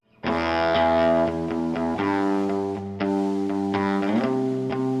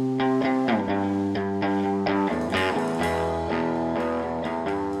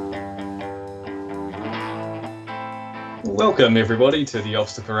Welcome everybody to the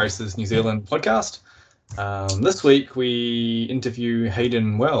Obstacle Races New Zealand podcast. This week we interview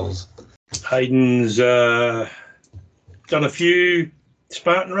Hayden Wells. Hayden's done a few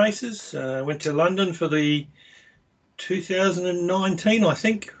Spartan races. Went to London for the 2019, I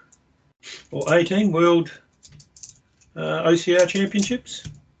think, or 18 World OCR Championships.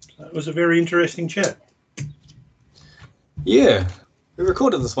 So it was a very interesting chat. Yeah, we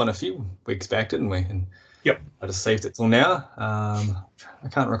recorded this one a few weeks back, didn't we? And yep. I just saved it till now. I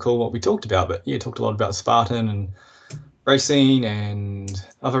can't recall what we talked about, but yeah, talked a lot about Spartan and racing and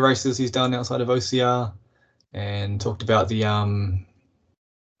other races he's done outside of OCR, and talked about the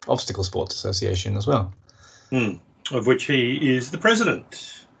Obstacle Sports Association as well. Of which he is the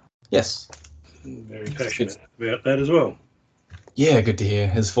president. Yes. Very passionate about that as well. Yeah, good to hear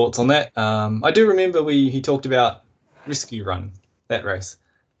his thoughts on that. I do remember he talked about Rescue Run, that race.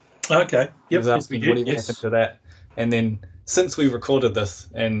 Okay. Yep. He was asking what happened to that. And then since we recorded this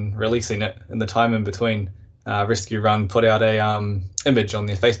and releasing it in the time in between, Rescue Run put out a image on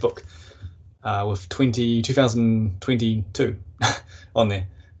their Facebook with 2022 on there.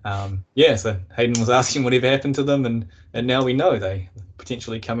 So Hayden was asking whatever happened to them, and now we know they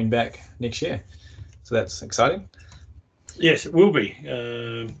potentially coming back next year. So that's exciting. Yes, it will be.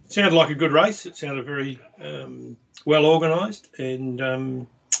 Sounded like a good race. It sounded very well organised and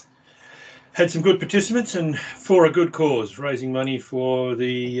had some good participants and for a good cause, raising money for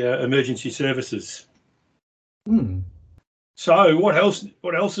the emergency services. So what else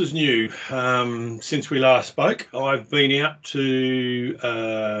is new since we last spoke? I've been out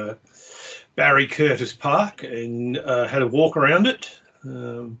to Barry Curtis Park and had a walk around it.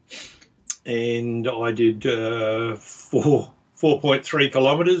 And I did 4.3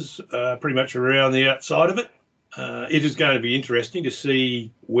 kilometres pretty much around the outside of it. It is going to be interesting to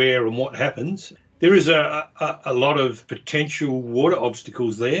see where and what happens. There is a lot of potential water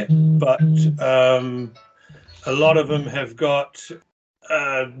obstacles there, but a lot of them have got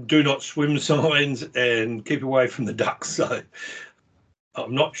do not swim signs and keep away from the ducks. So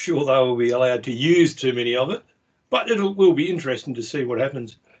I'm not sure they will be allowed to use too many of it, but will be interesting to see what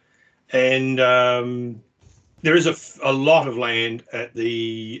happens. And there is a lot of land at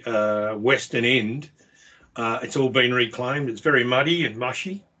the western end. It's all been reclaimed. It's very muddy and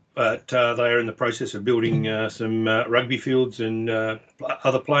mushy, but they are in the process of building some rugby fields and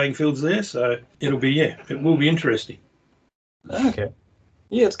other playing fields there. So it will be interesting. Okay.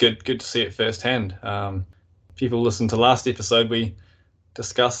 Yeah, it's good to see it firsthand. People listened to last episode, we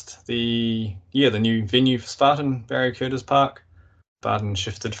discussed the new venue for Spartan, Barry Curtis Park. Spartan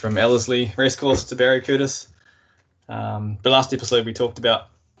shifted from Ellerslie Racecourse to Barry Curtis. The last episode we talked about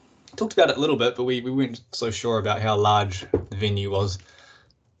it a little bit, but we weren't so sure about how large the venue was.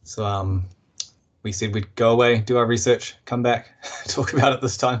 So we said we'd go away, do our research, come back, talk about it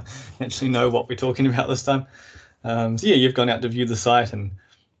this time, actually know what we're talking about this time. You've gone out to view the site, and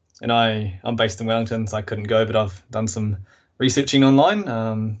I'm based in Wellington, so I couldn't go, but I've done some researching online.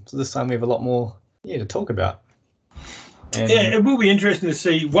 So this time we have a lot more to talk about. And it will be interesting to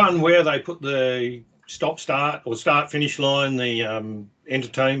see, one, where they put the stop-start or start-finish line, the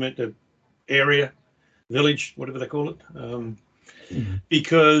entertainment area, village, whatever they call it.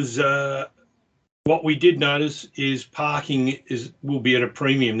 Because what we did notice is parking will be at a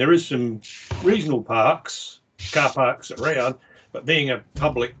premium. There is some regional car parks around, but being a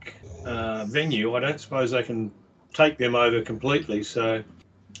public venue, I don't suppose they can take them over completely. So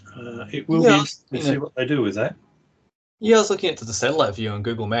it will be interesting to see what they do with that. Yeah, I was looking at the satellite view on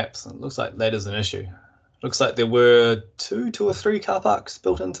Google Maps, and it looks like that is an issue. It looks like there were two or three car parks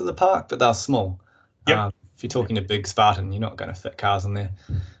built into the park, but they're small. Yep. If you're talking a big Spartan, you're not going to fit cars in there.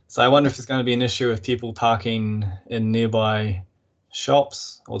 So I wonder if there's going to be an issue with people parking in nearby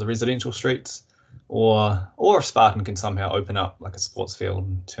shops or the residential streets, or if Spartan can somehow open up like a sports field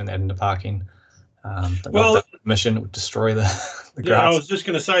and turn that into parking. That mission would destroy the grass. Yeah, I was just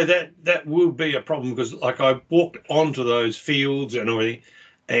going to say that will be a problem, because I walked onto those fields and everything,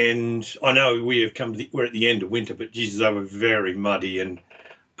 and I know we're at the end of winter, but Jesus, they were very muddy, and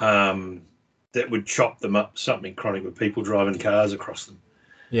that would chop them up something chronic with people driving cars across them.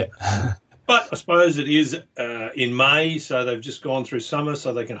 Yeah. But I suppose it is in May, so they've just gone through summer,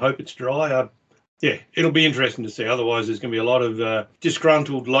 so they can hope it's dry. It'll be interesting to see. Otherwise, there's going to be a lot of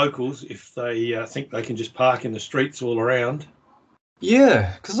disgruntled locals if they think they can just park in the streets all around.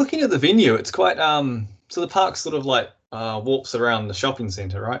 Yeah, because looking at the venue, it's quite so the park sort of like warps around the shopping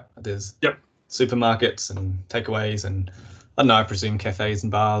centre, right? There's supermarkets and takeaways and I don't know, I presume cafes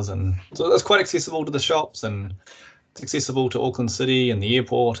and bars, and so it's quite accessible to the shops, and it's accessible to Auckland City and the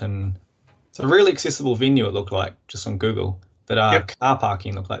airport, and It's a really accessible venue, it looked like, just on Google. But car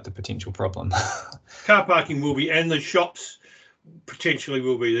parking looked like the potential problem. Car parking will be, and the shops potentially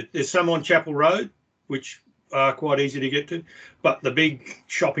will be. There's some on Chapel Road, which are quite easy to get to, but the big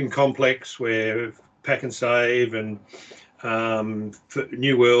shopping complex where Pack and Save and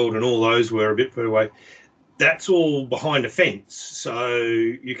New World and all those were a bit further away, that's all behind a fence, so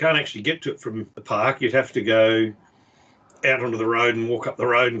you can't actually get to it from the park. You'd have to go out onto the road and walk up the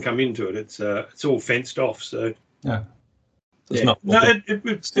road and come into it. It's all fenced off, so yeah. It's not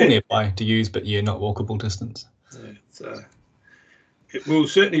it's still nearby to use, but not walkable distance. Yeah, it will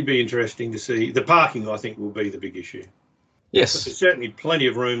certainly be interesting to see. The parking, I think, will be the big issue. Yes, but there's certainly plenty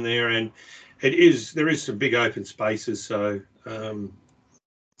of room there, and there is some big open spaces, so there'll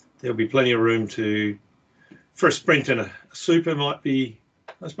be plenty of room for a sprint, and a super might be.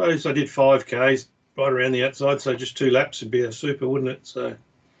 I suppose I did 5Ks right around the outside, so just 2 laps would be a super, wouldn't it? So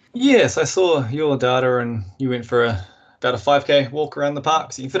yes, I saw your data, and you went for about a 5K walk around the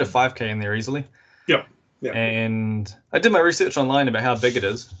park, so you can fit a 5K in there easily. Yeah. And I did my research online about how big it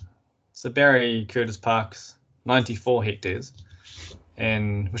is. So Barry Curtis Park's 94 hectares,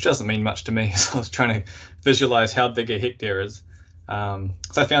 and which doesn't mean much to me. So I was trying to visualize how big a hectare is. So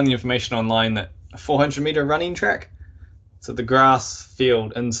I found the information online that a 400-meter running track. So the grass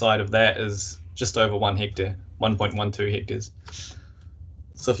field inside of that is just over 1 hectare, 1.12 hectares.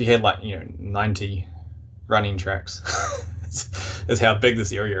 So if you had 90 running tracks, is how big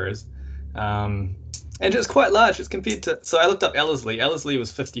this area is. And it's quite large. It's compared to. So I looked up Ellerslie. Ellerslie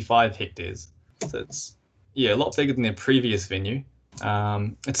was 55 hectares. So it's a lot bigger than their previous venue.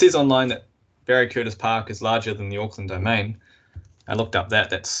 It says online that Barry Curtis Park is larger than the Auckland Domain. I looked up that.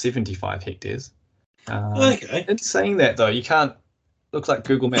 That's 75 hectares. Okay. In saying that, though, you can't. Looks like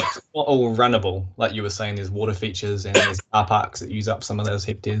Google Maps is not all runnable. Like you were saying, there's water features and there's car parks that use up some of those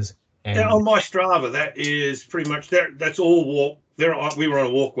hectares. And on my Strava, that is pretty much that. That's all walk. We were on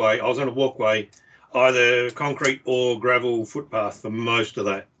a walkway. I was on a walkway, either concrete or gravel footpath for most of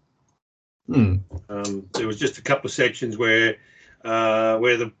that. There was just a couple of sections where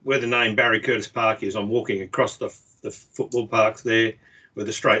the name Barry Curtis Park is. I'm walking across the football parks there, where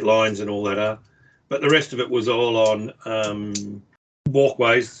the straight lines and all that are. But the rest of it was all on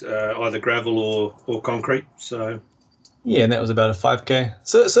walkways, either gravel or concrete. So yeah, and that was about a 5K.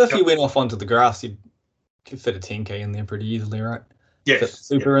 So if you went off onto the grass, you could fit a 10K in there pretty easily, right? Yes. Fit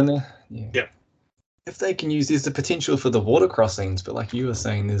super in there. Yeah. Yeah. If they can use, there's the potential for the water crossings, but like you were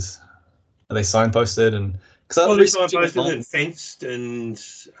saying, are they signposted and? They're signposted and fenced, and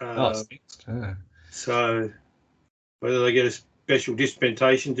so whether they get a special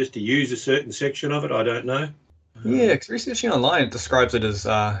dispensation just to use a certain section of it, I don't know. Yeah, because researching online, it describes it as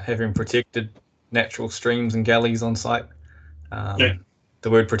having protected natural streams and galleys on site. The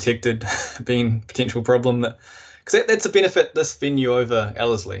word protected being a potential problem, because that's a benefit this venue over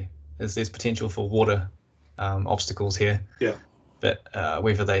Ellerslie, is there's potential for water obstacles here. Yeah. But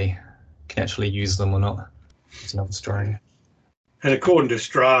whether they can actually use them or not, it's another story. And according to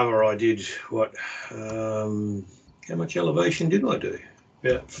Strava, I did what? How much elevation did I do?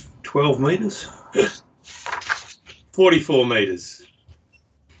 About 12 metres. 44 metres.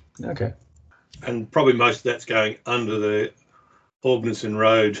 Okay. And probably most of that's going under the Orgnason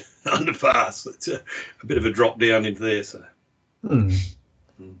Road underpass. It's a bit of a drop down into there. So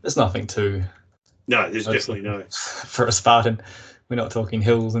there's nothing too. No, there's definitely no. For a Spartan, we're not talking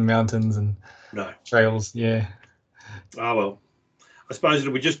hills and mountains and trails. Yeah. Oh well, I suppose it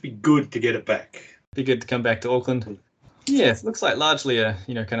would just be good to get it back. Be good to come back to Auckland. Yeah, it looks like largely a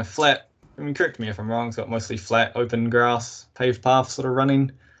kind of flat. I mean, correct me if I'm wrong. It's got mostly flat, open grass, paved path sort of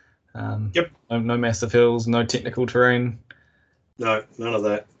running. Yep. No massive hills, no technical terrain. No, none of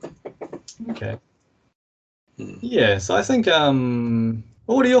that. Okay. Yeah, so I think.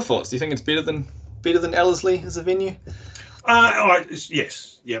 What are your thoughts? Do you think it's better than Ellerslie as a venue?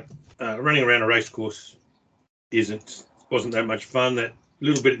 Yes. Yep. Running around a race course wasn't that much fun. That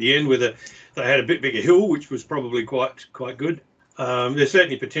little bit at the end where they had a bit bigger hill, which was probably quite good. There's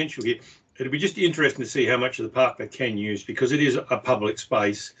certainly potential here. It'll be just interesting to see how much of the park they can use, because it is a public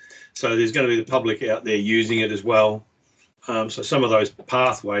space. So there's going to be the public out there using it as well. So some of those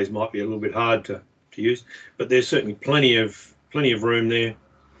pathways might be a little bit hard to use, but there's certainly plenty of room there.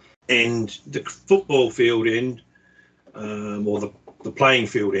 And the football field end, or the playing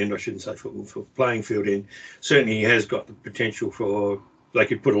field end, I shouldn't say football field, playing field end, certainly has got the potential for, they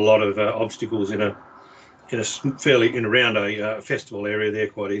could put a lot of obstacles in around a festival area there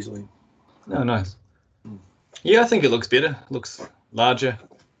quite easily. Oh, nice. Yeah, I think it looks better. It looks larger.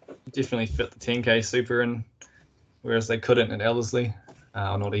 Definitely fit the 10K super in, whereas they couldn't at Ellerslie,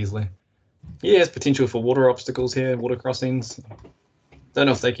 or not easily. yeah, there's potential for water obstacles here, water crossings. Don't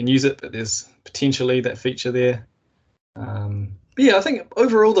know if they can use it, but there's potentially that feature there. But yeah, I think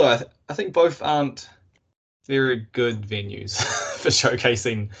overall though, I think both aren't very good venues for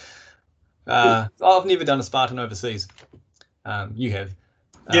showcasing. I've never done a Spartan overseas. You have.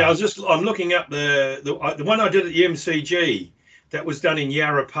 Yeah, I'm looking up the one I did at the MCG. That was done in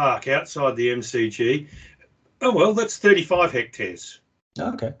Yarra Park outside the MCG. Oh well, that's 35 hectares.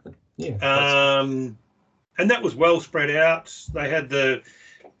 Okay. Yeah. And that was well spread out. They had the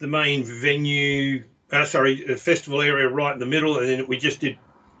main venue, the festival area right in the middle, and then we just did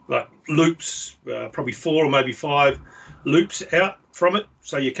like loops, probably 4 or maybe 5 loops out from it.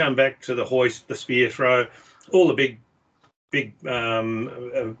 So you come back to the hoist, the spear throw, all the big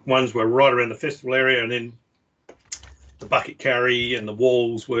ones were right around the festival area, and then the bucket carry and the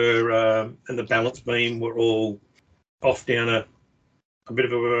walls were and the balance beam were all off down a bit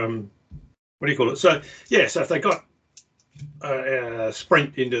of a what do you call it? So yeah, so if they got a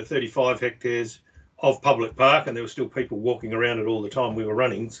sprint into 35 hectares of public park, and there were still people walking around it all the time we were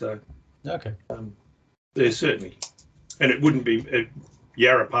running. So okay, there's certainly, and it wouldn't be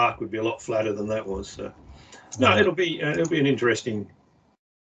Yarra Park would be a lot flatter than that was. So no, it'll be an interesting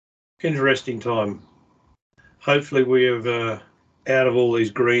time. Hopefully we have out of all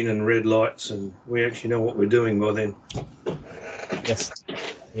these green and red lights, and we actually know what we're doing by then. Yes.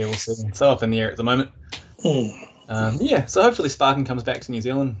 Yeah, we'll see. So up in the air at the moment. Yeah, so hopefully Spartan comes back to New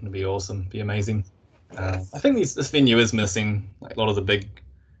Zealand. It'll be awesome, be amazing. I think this venue is missing like a lot of the big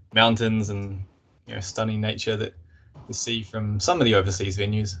mountains and stunning nature that you see from some of the overseas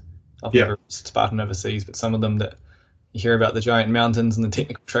venues. I've never Spartan overseas, but some of them that you hear about the giant mountains and the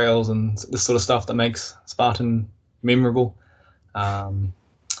technical trails and this sort of stuff that makes Spartan memorable.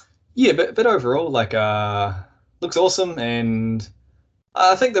 Yeah, but overall, like looks awesome, and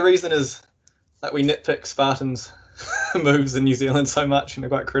I think the reason is that we nitpick Spartans' moves in New Zealand so much and are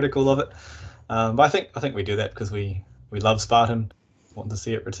quite critical of it. But I think we do that because we love Spartan, want to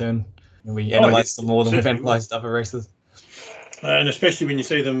see it return, and we analyse them more than we've analysed other races. And especially when you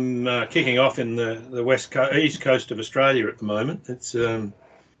see them kicking off in the east coast of Australia at the moment, it's a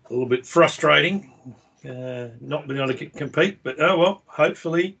little bit frustrating not being able to compete. But oh well,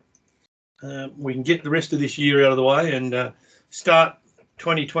 hopefully we can get the rest of this year out of the way and start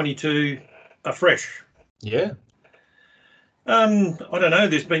 2022 afresh. Yeah. I don't know.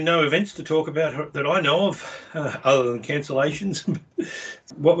 There's been no events to talk about that I know of, other than cancellations.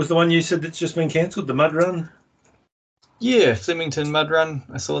 What was the one you said that's just been cancelled? The mud run? Yeah, Flemington Mud Run.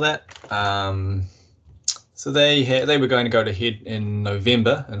 I saw that. So they were going to go to Head in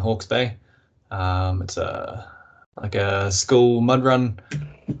November in Hawke's Bay. It's like a school mud run,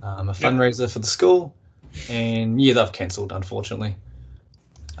 a fundraiser for the school, and yeah, they've cancelled unfortunately.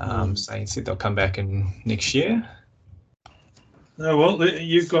 So they said they'll come back in next year. Oh well,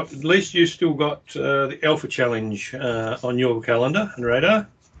 you've got at least you still got the Alpha Challenge on your calendar and radar.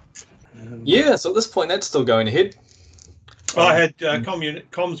 Yeah, so at this point that's still going ahead. I had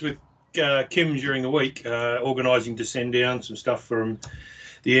comms with Kim during the week, organising to send down some stuff from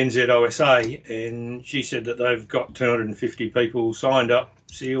the NZOSA, and she said that they've got 250 people signed up,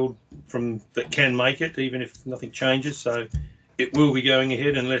 sealed that can make it, even if nothing changes. So it will be going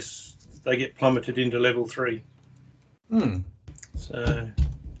ahead unless they get plummeted into level 3. So,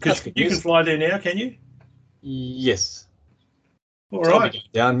 because you can fly there now, can you? Yes. All right. I'll be going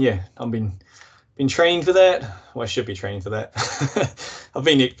down. Yeah, I've been training for that. Well, I should be training for that. I've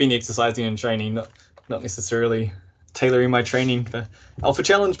been exercising and training, not necessarily tailoring my training for Alpha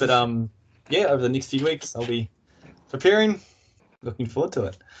Challenge, but yeah, over the next few weeks I'll be preparing. Looking forward to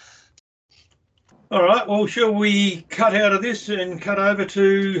it. All right, well, shall we cut out of this and cut over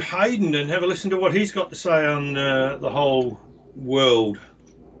to Hayden and have a listen to what he's got to say on the whole world?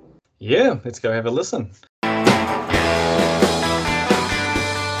 Yeah, let's go have a listen.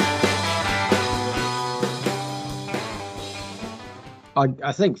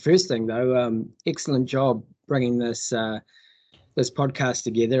 I think first thing though, excellent job bringing this podcast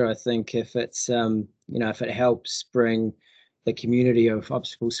together. I think if it's if it helps bring the community of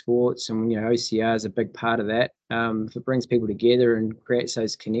obstacle sports, and OCR is a big part of that. If it brings people together and creates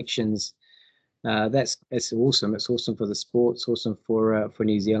those connections, that's awesome. It's awesome for the sport. It's awesome for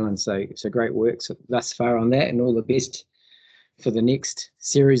New Zealand. So great work thus far on that, and all the best for the next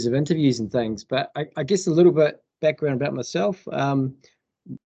series of interviews and things. But I guess a little bit background about myself.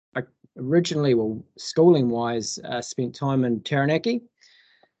 I originally, schooling wise, spent time in Taranaki.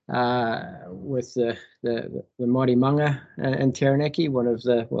 With the mighty Manga in Taranaki, one of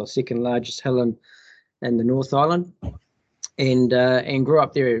the second largest hill in the North Island. and grew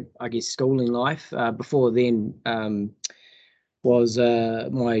up there, I guess, schooling life. Before then, was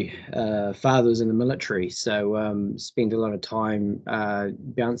my father was in the military, so spent a lot of time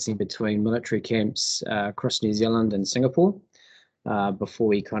bouncing between military camps across New Zealand and Singapore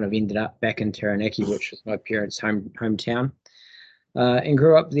before he kind of ended up back in Taranaki, which was my parents' hometown, and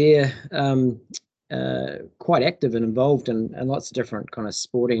grew up there, quite active and involved in lots of different kind of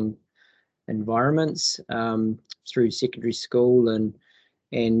sporting environments through secondary school and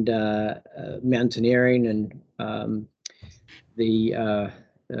mountaineering and the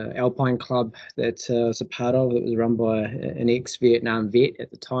Alpine Club that I was a part of. It was run by an ex-Vietnam vet at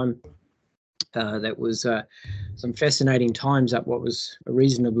the time. That was some fascinating times up what was a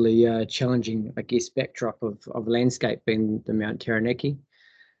reasonably challenging, I guess, backdrop of landscape being the Mount Taranaki.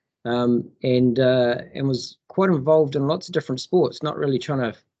 And was quite involved in lots of different sports, not really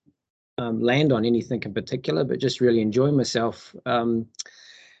trying to land on anything in particular, but just really enjoy myself.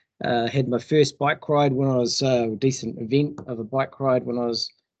 Had my first bike ride when I was a decent event of a bike ride when I was,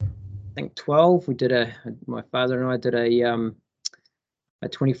 I think, 12. My father and I did a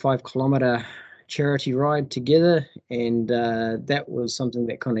 25-kilometer charity ride together, and that was something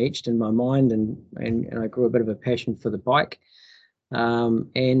that kind of etched in my mind, and I grew a bit of a passion for the bike,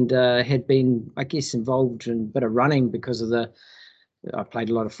 and had been, I guess, involved in a bit of running because of I played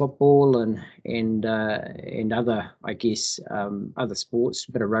a lot of football and other, I guess, other sports,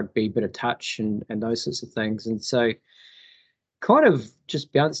 a bit of rugby, a bit of touch, and those sorts of things. And so, kind of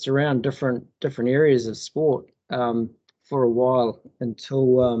just bounced around different areas of sport for a while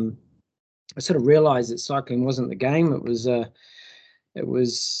until I sort of realised that cycling wasn't the game. It was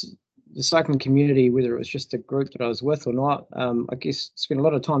the cycling community, whether it was just a group that I was with or not. I guess spent a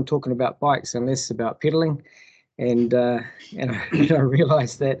lot of time talking about bikes and less about pedaling. And I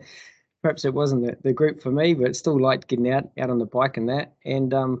realised that perhaps it wasn't the group for me, but still liked getting out on the bike and that.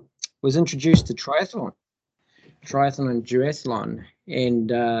 And was introduced to triathlon and duathlon.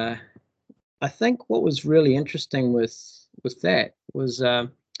 And I think what was really interesting with that was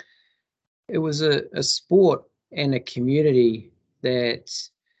it was a sport and a community that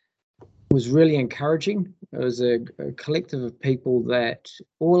was really encouraging. It was a collective of people that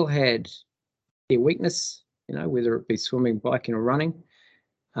all had their weakness, whether it be swimming, biking, or running,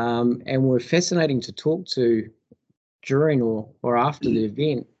 and were fascinating to talk to during or after the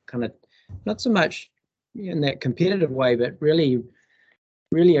event. Kind of not so much in that competitive way, but really,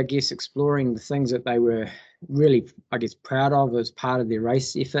 I guess, exploring the things that they were really, I guess, proud of as part of their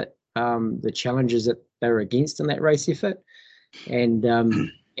race effort, the challenges that they were against in that race effort, and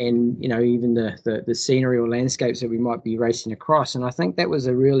even the scenery or landscapes that we might be racing across. And I think that was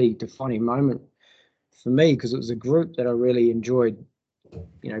a really defining moment for me, because it was a group that I really enjoyed,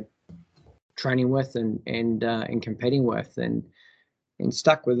 training with and competing with, and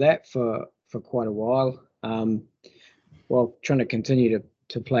stuck with that for quite a while, while trying to continue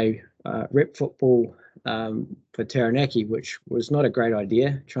to play rep football for Taranaki, which was not a great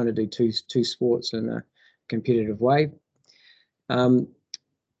idea, trying to do two sports in a competitive way.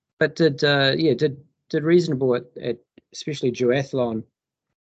 But did reasonable at especially duathlon.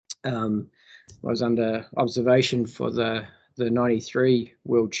 I was under observation for the 93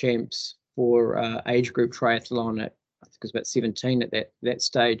 world champs for age group triathlon I think it was about 17 at that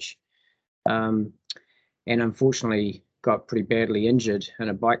stage, and unfortunately got pretty badly injured in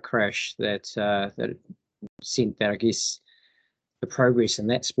a bike crash that sent that, I guess, the progress in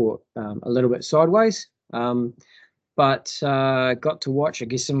that sport a little bit sideways. But got to watch, I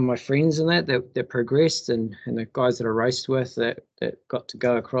guess, some of my friends in that progressed, and the guys that I raced with that got to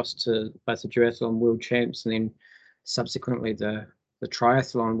go across to both the duathlon world champs and then subsequently the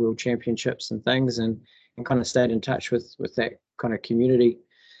triathlon world championships and things, and kind of stayed in touch with that kind of community.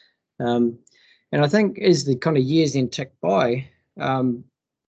 And I think as the kind of years then ticked by,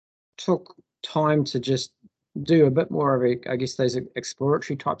 took time to just do a bit more of I guess those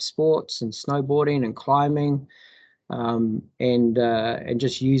exploratory type sports and snowboarding and climbing. And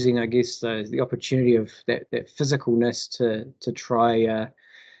just using, I guess, the opportunity of that physicalness to try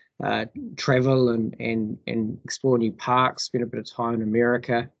travel and explore new parks. Spend a bit of time in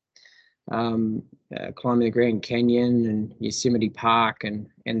America, climbing the Grand Canyon and Yosemite Park, and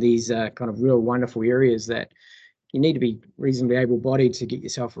these kind of real wonderful areas that you need to be reasonably able-bodied to get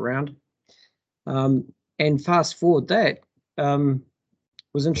yourself around. And fast forward that,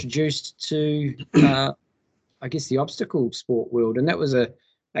 was introduced to I guess the obstacle sport world, and that was a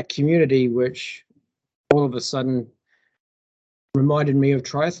community which all of a sudden reminded me of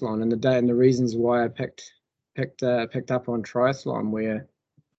triathlon and the reasons why I picked up on triathlon, where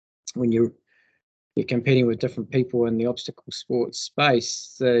when you're you're competing with different people in the obstacle sports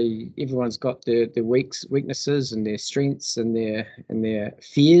space. Everyone's got their weaknesses and their strengths and their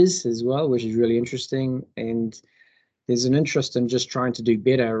fears as well, which is really interesting. And there's an interest in just trying to do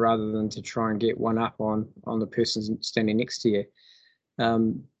better rather than to try and get one up on the person standing next to you.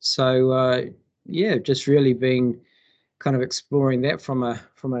 Just really being kind of exploring that from a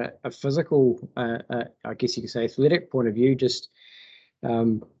physical, I guess you could say, athletic point of view, just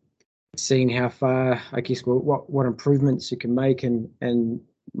seeing how far, I guess, what improvements you can make in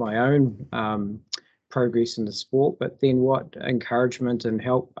my own progress in the sport, but then what encouragement and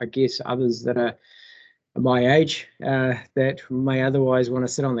help, I guess, others that are my age that may otherwise want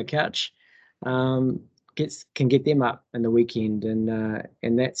to sit on the couch can get them up in the weekend,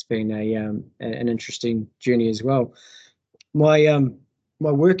 and that's been an interesting journey as well. My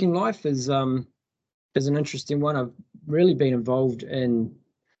working life is an interesting one. I've really been involved in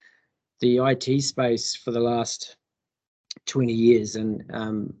the IT space for the last 20 years,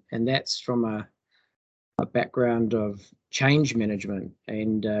 and that's from a background of change management,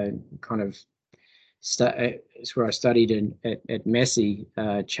 and kind of it's where I studied at Massey,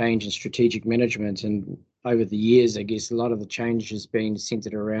 change and strategic management. And over the years, I guess a lot of the change has been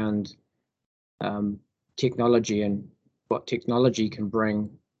centered around technology and what technology can bring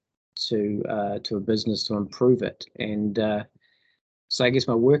to a business to improve it. And so I guess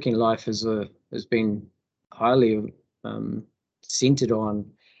my working life has been highly centered on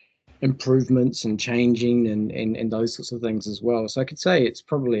improvements and changing and those sorts of things as well. So I could say it's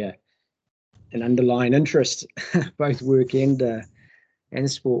probably an underlying interest, both work and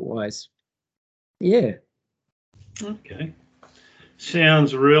sport wise. Yeah. Okay.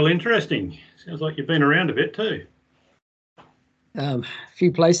 Sounds real interesting. Sounds like you've been around a bit too. A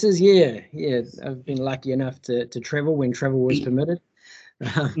few places, yeah. I've been lucky enough to travel when travel was permitted,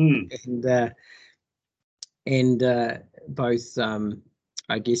 and both,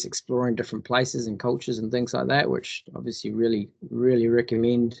 I guess, exploring different places and cultures and things like that, which obviously really, really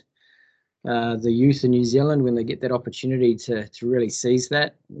recommend the youth in New Zealand when they get that opportunity to really seize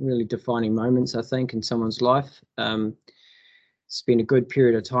that, really defining moments, I think, in someone's life. Spent a good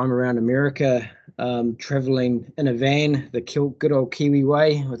period of time around America, traveling in a van, the good old Kiwi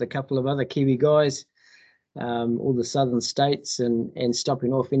way, with a couple of other Kiwi guys, all the southern states, and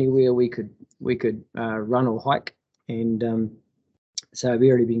stopping off anywhere we could run or hike. And so I've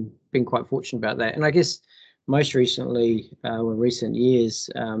already been quite fortunate about that. And I guess most recently, in recent years,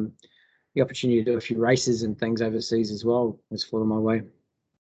 the opportunity to do a few races and things overseas as well has fallen my way.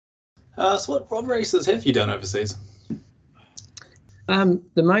 So what races have you done overseas? The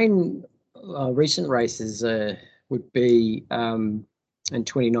main recent races would be in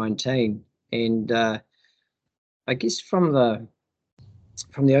 2019, and I guess from the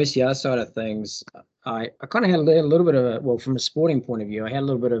OCR side of things, I kind of had a little bit of from a sporting point of view, I had a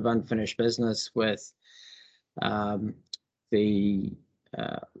little bit of unfinished business with the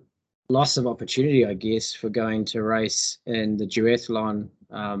loss of opportunity, I guess, for going to race in the duathlon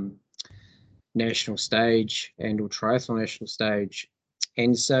national stage and or triathlon national stage.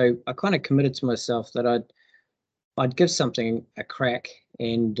 And so I kind of committed to myself that I'd give something a crack,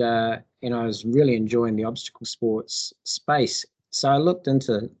 and I was really enjoying the obstacle sports space. So I looked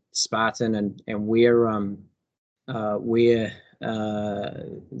into Spartan and where that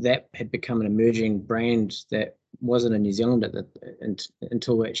had become an emerging brand that wasn't in New Zealand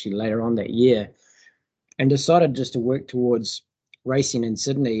until actually later on that year, and decided just to work towards racing in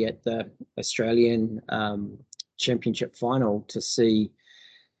Sydney at the Australian Championship final to see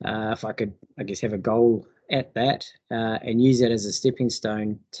if I could, I guess, have a goal at that and use that as a stepping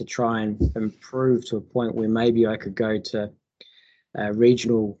stone to try and improve to a point where maybe I could go to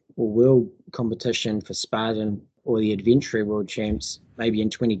regional or world competition for Spartan or the Adventure World Champs maybe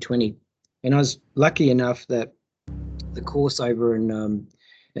in 2020. And I was lucky enough that the course over in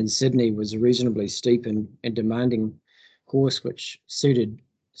Sydney was a reasonably steep and demanding course, which suited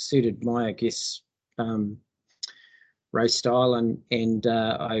my, I guess, race style, and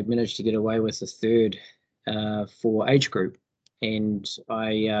I managed to get away with a third for age group. And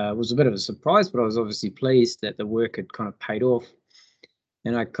I was a bit of a surprise, but I was obviously pleased that the work had kind of paid off.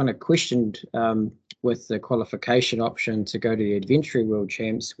 And I kind of questioned with the qualification option to go to the Adventure World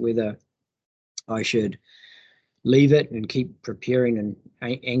Champs whether I should leave it and keep preparing and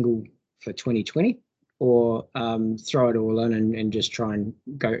angle for 2020, or throw it all in and just try and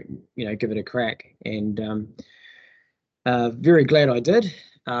go, give it a crack. And very glad I did,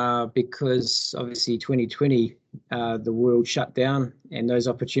 because obviously 2020, the world shut down and those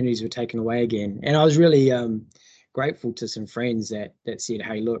opportunities were taken away again. And I was really grateful to some friends that said,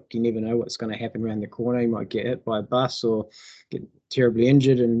 hey, look, you never know what's going to happen around the corner. You might get hit by a bus or get terribly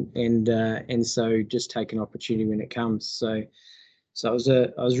injured, and so just take an opportunity when it comes. So I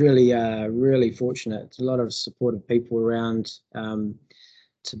was really fortunate. A lot of supportive people around,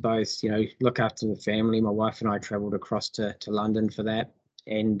 to both, look after the family. My wife and I travelled across to London for that,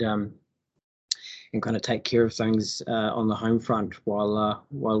 and kind of take care of things on the home front while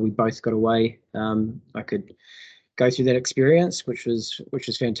we both got away. I could go through that experience, which was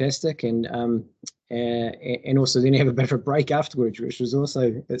fantastic, and also then have a bit of a break afterwards, which was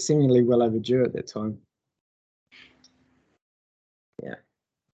also seemingly well overdue at that time. Yeah.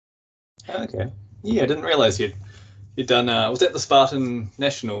 Okay. Yeah, I didn't realise you'd done. Was that the Spartan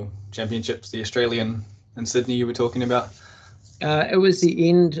National Championships, the Australian in Sydney you were talking about? It was the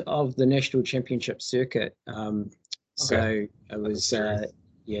end of the national championship circuit. So Okay. it was series.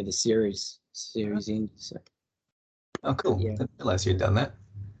 the series end. So. Oh, cool. Yeah. Didn't realise you'd done that.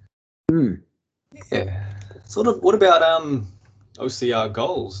 Mm. Yeah. So what about OCR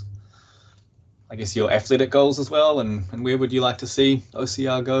goals? I guess your athletic goals as well, and where would you like to see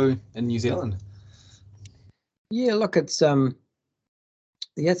OCR go in New Zealand? Yeah, look, it's the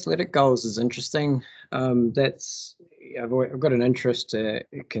athletic goals is interesting. That's I've got an interest to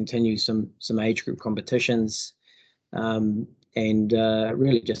continue some age group competitions, and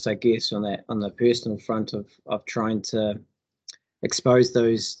really just, I guess, on the personal front of trying to expose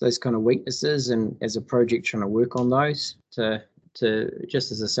those kind of weaknesses, and as a project trying to work on those to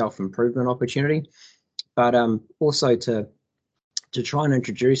just as a self-improvement opportunity, but also to try and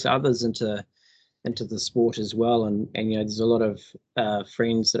introduce others into the sport as well. And there's a lot of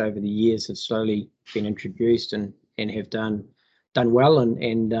friends that over the years have slowly been introduced and have done well,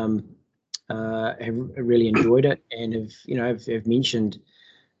 and have really enjoyed it, and have mentioned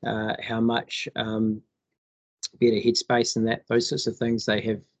how much better headspace and those sorts of things they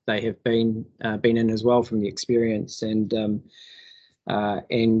have been in as well from the experience. And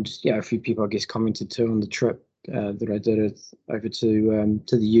a few people, I guess, commented too on the trip that I did over to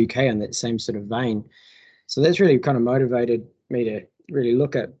the UK in that same sort of vein. So that's really kind of motivated me to really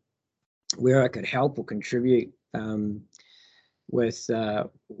look at where I could help or contribute with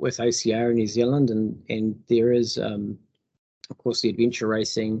OCR in New Zealand, and there is of course the adventure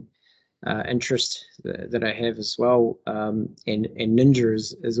racing interest that I have as well, and Ninja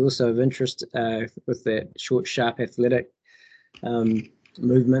is also of interest with that short, sharp, athletic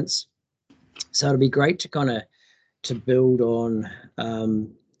movements. So it'll be great to kind of to build on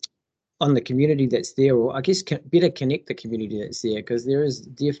the community that's there, or I guess better connect the community that's there, because there is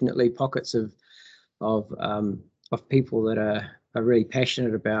definitely pockets of people that are really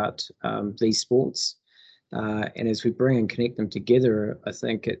passionate about these sports, and as we bring and connect them together, I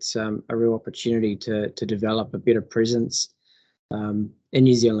think it's a real opportunity to develop a better presence in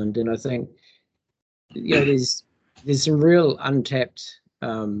New Zealand. And I think there's some real untapped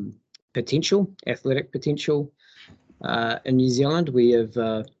potential, athletic potential in New Zealand. We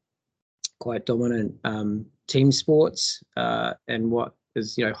have quite dominant team sports and what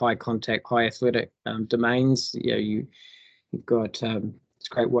is high contact, high athletic domains. You've got it's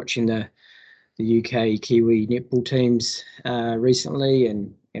great watching the UK Kiwi netball teams recently,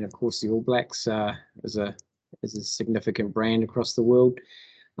 and of course the All Blacks is a significant brand across the world,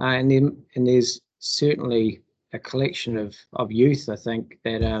 and there's certainly a collection of youth, I think,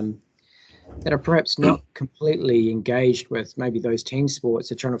 that are perhaps not completely engaged with maybe those team sports.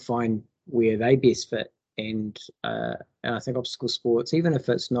 They're trying to find where they best fit, and I think obstacle sports, even if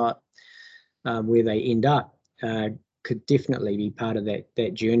it's not where they end up, could definitely be part of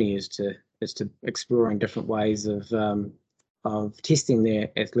that journey, is to exploring different ways of testing their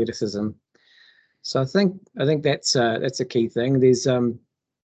athleticism. So I think that's a key thing. There's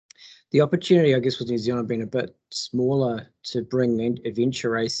the opportunity, I guess, with New Zealand being a bit smaller, to bring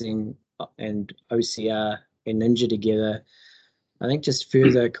adventure racing and OCR and Ninja together. I think just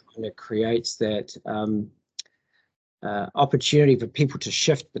further kind of creates that opportunity for people to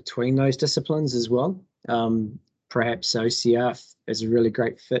shift between those disciplines as well. Perhaps OCR is a really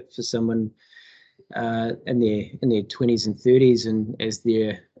great fit for someone in their 20s and 30s, and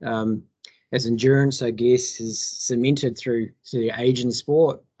as endurance, I guess, is cemented through age in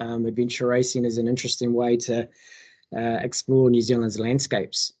sport. Adventure racing is an interesting way to explore New Zealand's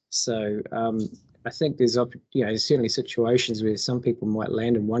landscapes. So I think there's certainly situations where some people might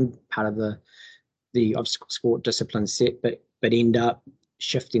land in one part of the obstacle sport discipline set, but end up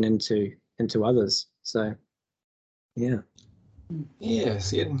shifting into others. So yeah.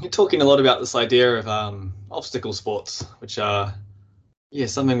 Yes, you're talking a lot about this idea of obstacle sports, which are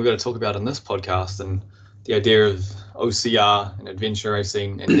something we've got to talk about in this podcast. And the idea of OCR and adventure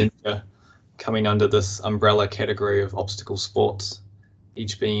racing and ninja coming under this umbrella category of obstacle sports,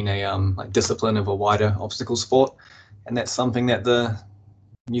 each being a like discipline of a wider obstacle sport, and that's something that the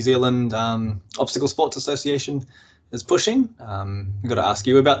New Zealand Obstacle Sports Association is pushing. I've got to ask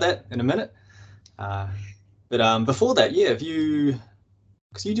you about that in a minute. But before that, yeah,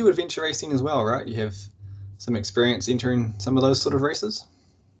 because you do adventure racing as well, right? You have some experience entering some of those sort of races?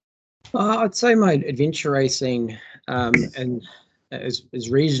 I'd say my adventure racing and is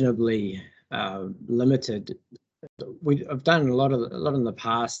reasonably limited. I've done a lot in the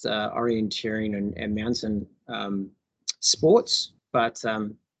past, orienteering and mountain sports, but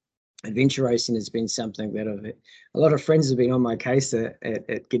adventure racing has been something that a lot of friends have been on my case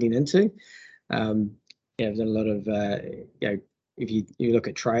at getting into. Yeah, I've done a lot of if you look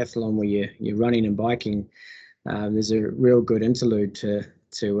at triathlon where you're running and biking, there's a real good interlude to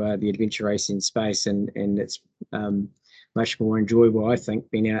the adventure racing space, and it's much more enjoyable, I think,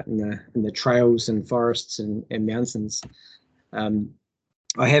 being out in the trails and forests and mountains.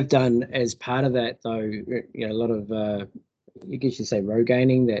 I have done, as part of that, though, a lot of you guess you say road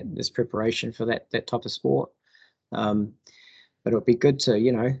gaining, that there's preparation for that type of sport. But it'll be good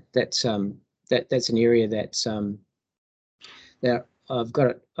to, that's an area that I've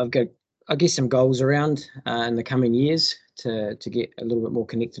got I guess some goals around in the coming years to get a little bit more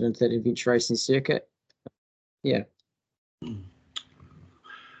connected into that adventure racing circuit. Yeah.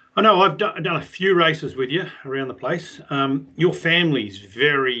 I know I've done a few races with you around the place. Your family's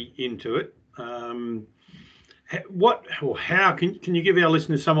very into it. How can you give our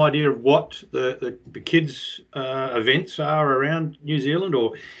listeners some idea of what the kids' events are around New Zealand,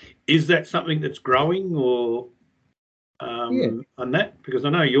 or is that something that's growing, or on that? Because I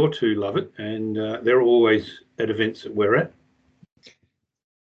know your two love it, and they're always at events that we're at.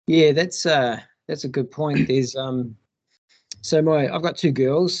 Yeah, that's a good point. There's so I've got two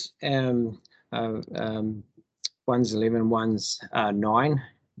girls. One's 11, one's 9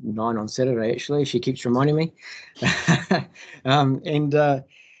 on Saturday. Actually, she keeps reminding me. There's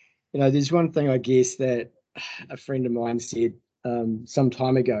one thing, I guess, that a friend of mine said some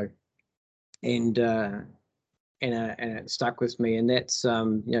time ago, and it stuck with me, and that's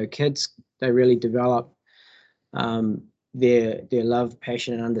kids, they really develop their love,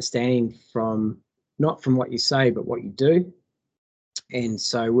 passion, and understanding not from what you say, but what you do. And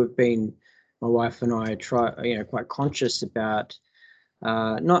so my wife and I quite conscious about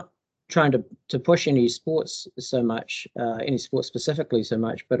not trying to push any sports so much, any sport specifically so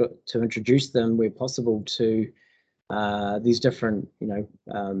much, but to introduce them where possible to these different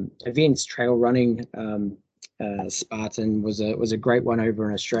events. Trail running, Spartan was a great one over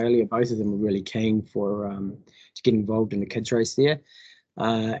in Australia. Both of them were really keen to get involved in the kids race there.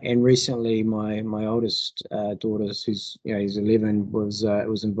 And recently, my oldest daughter, who's 11,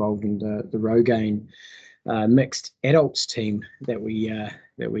 was involved in the Rogaine mixed adults team that we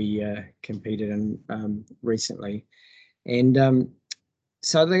competed in recently, and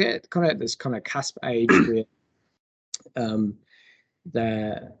so they're kind of at this kind of cusp age where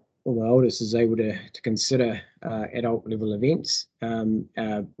my oldest is able to consider adult level events,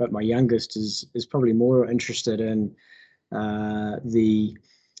 but my youngest is probably more interested in the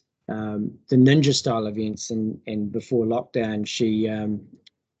ninja style events, and before lockdown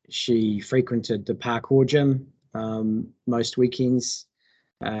she frequented the parkour gym most weekends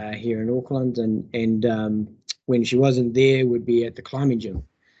here in Auckland, and when she wasn't there would be at the climbing gym.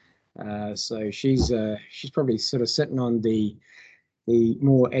 So she's probably sort of sitting on the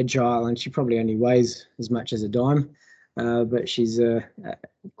more agile, and she probably only weighs as much as a dime, but she's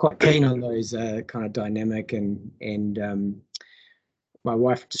quite keen on those kind of dynamic and my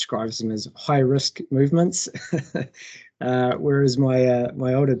wife describes them as high risk movements, whereas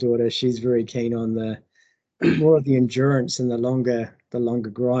my older daughter, she's very keen on the more of the endurance and the longer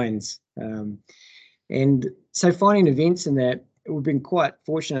grinds, and so finding events in that, we've been quite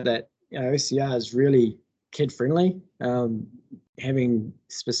fortunate that OCR is really kid friendly, having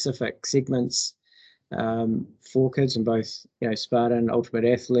specific segments for kids, and both Spartan and Ultimate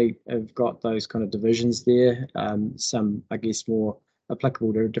Athlete have got those kind of divisions there, some I guess more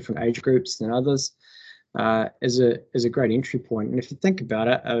applicable to different age groups than others, is a great entry point. And if you think about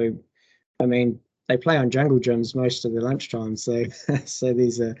it, I mean, they play on jungle gyms most of their lunchtime, so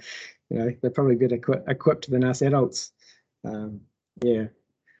these are they're probably better equipped than us adults. Yeah.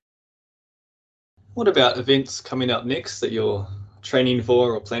 What about events coming up next that you're training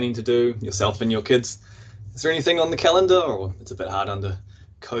for or planning to do yourself and your kids? Is there anything on the calendar, or it's a bit hard under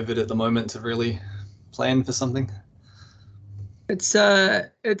COVID at the moment to really plan for something? It's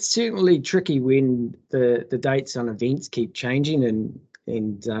certainly tricky when the dates on events keep changing,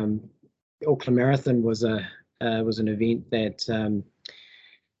 and Auckland Marathon was an event that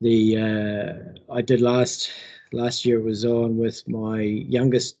the I did last year. It was on with my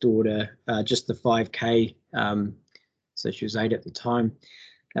youngest daughter, just the 5K. So she was 8 at the time,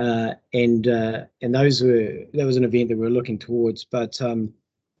 and that was an event that we were looking towards. But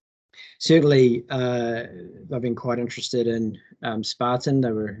certainly, I've been quite interested in Spartan.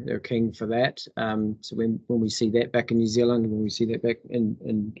 They were keen for that. So when we see that back in New Zealand, when we see that back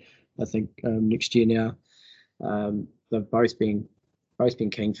in I think next year now, they've both been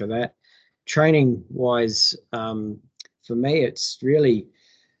keen for that. Training wise, for me, it's really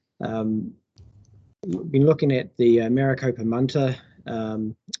been looking at the Maricopa Munter,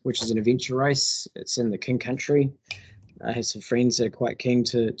 which is an adventure race. It's in the King Country. I have some friends that are quite keen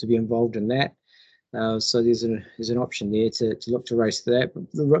to be involved in that. So there's an option there to look to race that.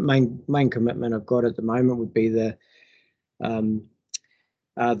 But the main commitment I've got at the moment would be the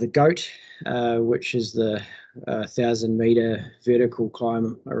GOAT, which is the 1,000-meter vertical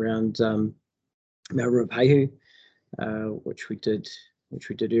climb around Mount Ruapehu, which we did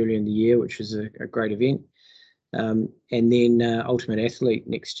earlier in the year, which was a great event. And then Ultimate Athlete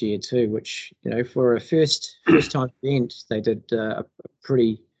next year too, which, for a first time event, they did a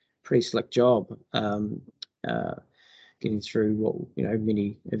pretty slick job getting through what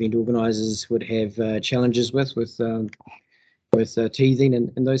many event organisers would have challenges with teething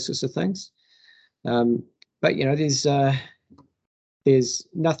and those sorts of things. But there's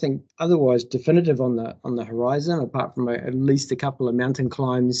nothing otherwise definitive on the horizon, apart from at least a couple of mountain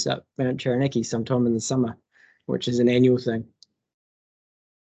climbs up Mount Taranaki sometime in the summer, which is an annual thing.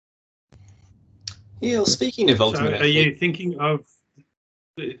 Yeah, well, speaking of Ultimate Athlete, are you thinking of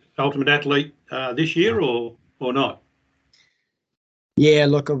the Ultimate Athlete this year or not? Yeah,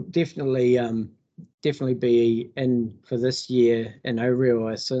 look, I'll definitely be in for this year in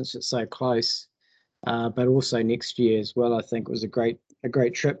Orewa since it's so close, but also next year as well. I think it was a great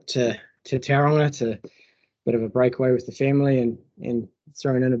trip to Tauranga, to a bit of a breakaway with the family, and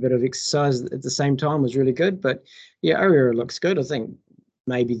throwing in a bit of exercise at the same time was really good. But yeah, Orewa looks good. I think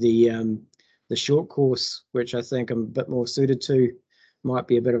maybe the short course, which I think I'm a bit more suited to, might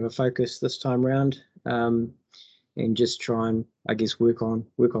be a bit of a focus this time round. And just try and, I guess, work on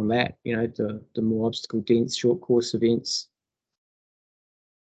that, the more obstacle dense short course events.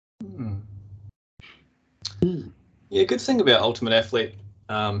 Yeah, good thing about Ultimate Athlete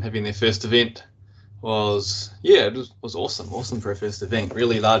having their first event was, it was awesome for a first event,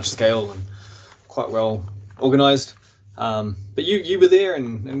 really large scale and quite well organised. But you were there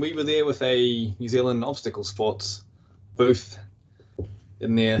and we were there with a New Zealand obstacle sports booth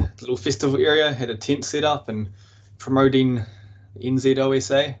in their little festival area, had a tent set up and promoting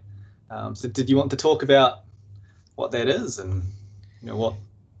NZOSA. So did you want to talk about what that is and what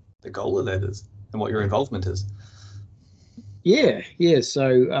the goal of that is and what your involvement is? Yeah.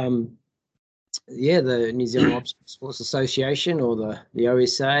 So the New Zealand Obstacle Sports Association, or the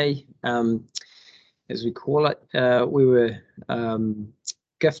OSA, as we call it, we were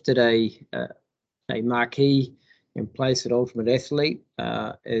gifted a marquee in place at Ultimate Athlete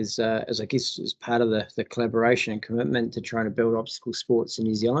as I guess as part of the collaboration and commitment to trying to build obstacle sports in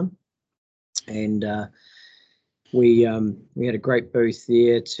New Zealand. And we had a great booth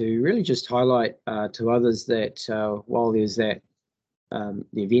there to really just highlight to others that while there's that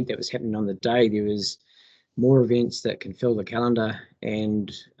the event that was happening on the day, there was more events that can fill the calendar,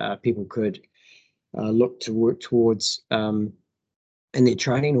 and people could look to work towards in their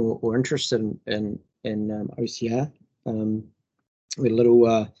training or interested in OCR. We had a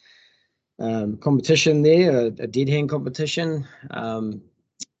little competition there, a dead hang competition.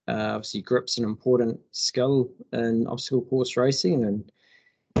 Obviously, grip's an important skill in obstacle course racing, and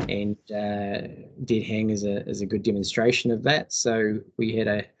dead hang is a good demonstration of that. So we had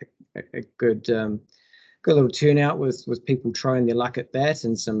a good little turnout with people trying their luck at that,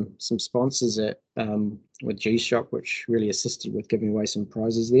 and some sponsors with G-Shock, which really assisted with giving away some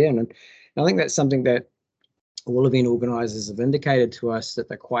prizes there. And I think that's something that all event organisers have indicated to us, that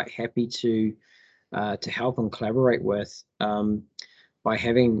they're quite happy to help and collaborate with by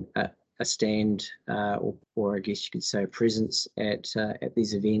having a stand or I guess you could say a presence at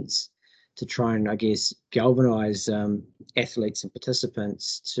these events, to try and, I guess, galvanise athletes and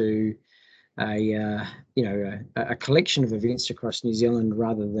participants to a collection of events across New Zealand,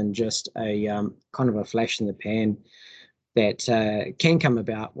 rather than just a kind of a flash in the pan that can come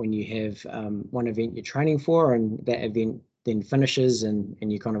about when you have one event you're training for, and that event then finishes, and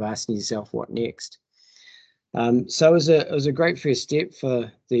you're kind of asking yourself what next. So it was a great first step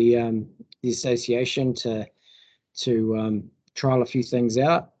for the association to trial a few things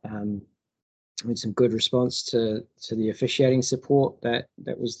out. With some good response to the officiating support that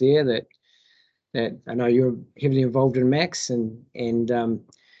was there. That I know you're heavily involved in, Max, and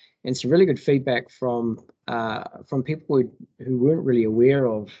some really good feedback from people who weren't really aware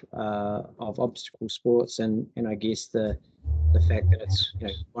of obstacle sports, and I guess the fact that it's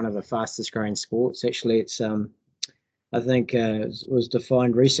one of the fastest growing sports. Actually, it's I think was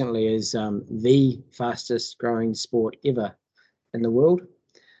defined recently as the fastest growing sport ever in the world.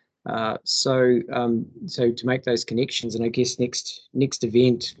 So to make those connections, and I guess next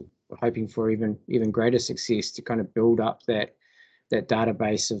event, we're hoping for even greater success to kind of build up that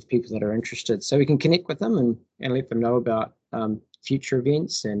database of people that are interested, so we can connect with them and let them know about future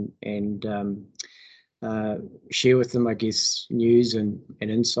events and share with them, I guess, news and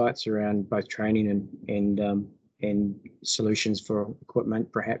insights around both training and solutions for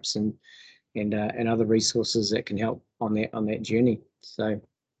equipment, perhaps, and other resources that can help on that journey. So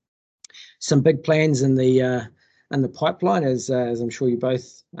some big plans in the pipeline, as I'm sure you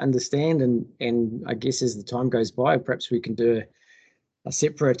both understand, and I guess as the time goes by, perhaps we can do a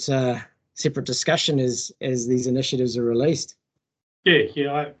separate discussion as these initiatives are released.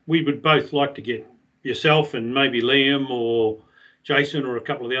 We would both like to get yourself and maybe Liam or Jason or a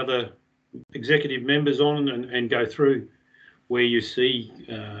couple of the other executive members on and go through where you see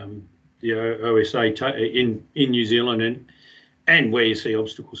the OSA in New Zealand and where you see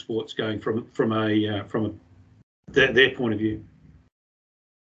obstacle sports going from their point of view.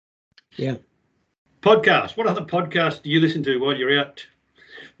 Yeah. Podcast. What other podcasts do you listen to while you're out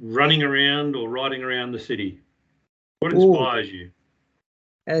running around or riding around the city? What inspires you?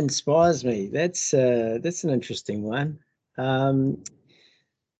 It inspires me. That's an interesting one. I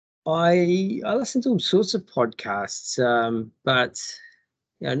listen to all sorts of podcasts, but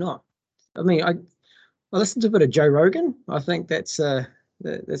not. I mean, I listen to a bit of Joe Rogan. I think that's an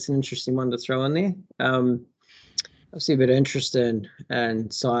interesting one to throw in there. I see a bit of interest in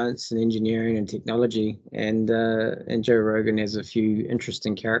science and engineering and technology, and Joe Rogan has a few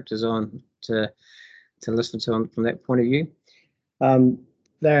interesting characters on to listen to from that point of view.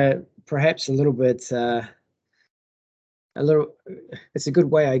 They're perhaps a little bit. It's a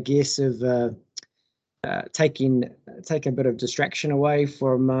good way, I guess, of taking a bit of distraction away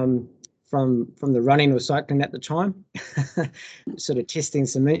from the running or cycling at the time, sort of testing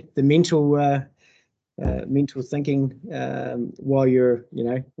the mental thinking while you're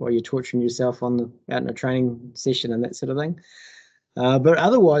torturing yourself out in a training session and that sort of thing. But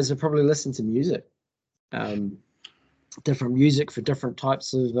otherwise, I probably listen to music, different music for different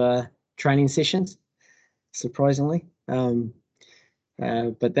types of training sessions, surprisingly. But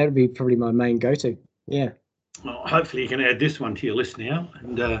that would be probably my main go-to. Yeah. Well, hopefully you can add this one to your list now,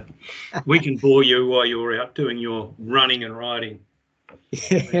 and we can bore you while you're out doing your running and riding.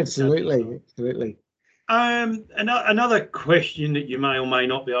 Yeah, absolutely. Another question that you may or may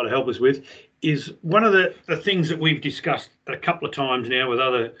not be able to help us with is one of the things that we've discussed a couple of times now with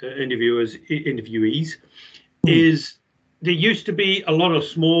other interviewees is there used to be a lot of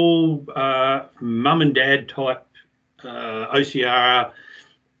small mum and dad type OCR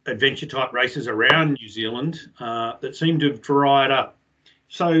adventure type races around New Zealand that seem to have dried up.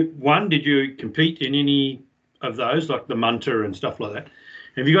 So, one, did you compete in any of those, like the Munter and stuff like that?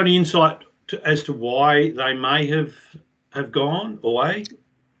 Have you got any insight as to why they may have gone away?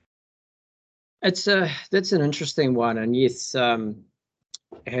 That's an interesting one, and yes, have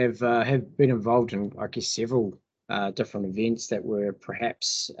been involved in, I guess, several different events that were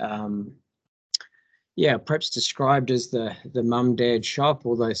perhaps described as the mum dad shop,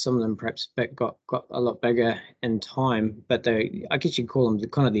 although some of them perhaps got a lot bigger in time. But I guess you'd call them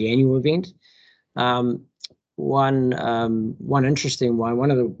the annual event. One interesting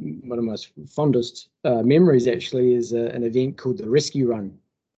one of my most fondest memories actually is an event called the Rescue Run.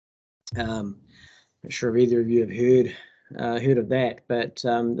 Not sure if either of you have heard of that, but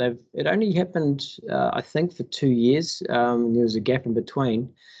it only happened I think for 2 years. There was a gap in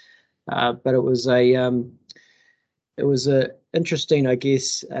between, but it was a interesting, I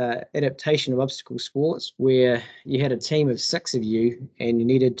guess, adaptation of obstacle sports where you had a team of 6 of you and you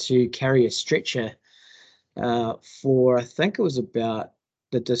needed to carry a stretcher for, I think it was about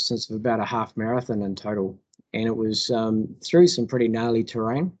the distance of about a half marathon in total, and it was through some pretty gnarly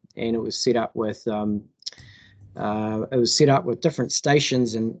terrain, and it was set up with different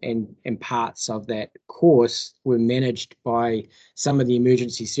stations, and parts of that course were managed by some of the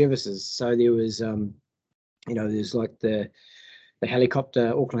emergency services. So there was there's like the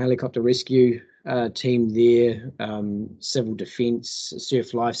Auckland Helicopter Rescue team there, civil defence,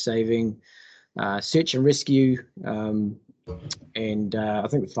 surf lifesaving, search and rescue, and I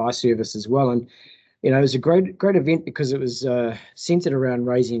think the fire service as well. And it was a great event because it was centred around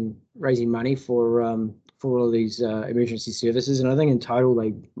raising money for all of these emergency services. And I think in total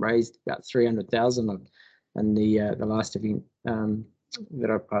they raised about 300,000 in the last event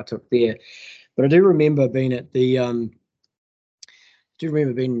that I partook there. But I do remember being at the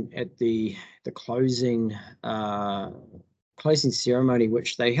closing ceremony,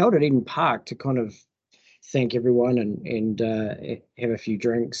 which they held at Eden Park to kind of thank everyone and have a few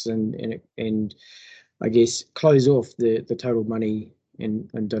drinks and I guess close off the total money and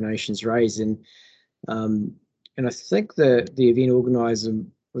donations raised. And I think the event organizer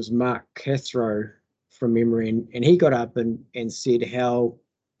was Mark Cathro from memory, and he got up and said how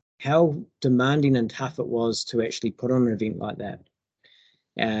demanding and tough it was to actually put on an event like that.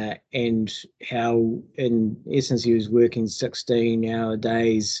 And how, in essence, he was working 16-hour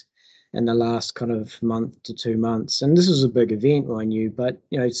days in the last kind of month to 2 months. And this was a big event, I knew, but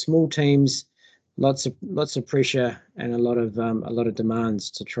small teams, lots of pressure, and a lot of demands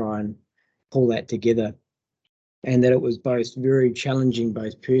to try and pull that together. And that it was both very challenging,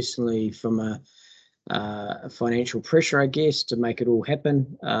 both personally from a financial pressure, I guess, to make it all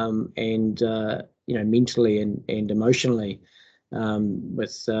happen, and mentally and emotionally.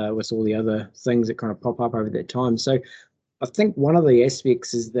 With all the other things that kind of pop up over that time. So I think one of the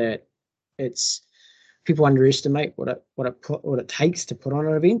aspects is that it's people underestimate what it takes to put on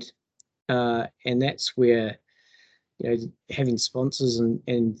an event, and that's where having sponsors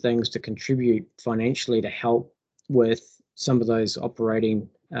and things to contribute financially to help with some of those operating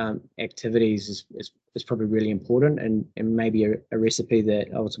activities is probably really important, and maybe a recipe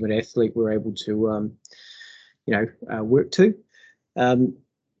that Ultimate Athlete were able to work to. A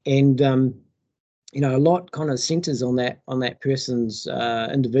lot kind of centers on that person's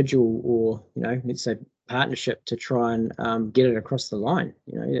individual or let's say partnership to try and get it across the line.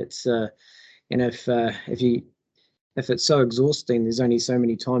 It's and if it's so exhausting, there's only so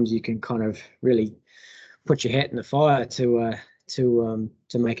many times you can kind of really put your hat in the fire to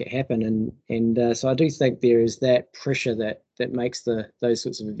make it happen. And so I do think there is that pressure that makes those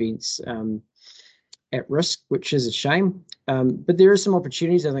sorts of events at risk, which is a shame. But there are some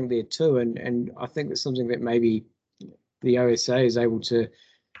opportunities, I think, there too. And I think that's something that maybe the OSA is able to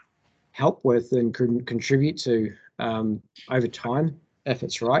help with and contribute to over time, if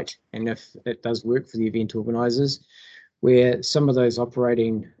it's right, and if it does work for the event organisers, where some of those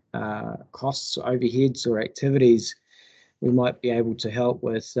operating costs, overheads or activities, we might be able to help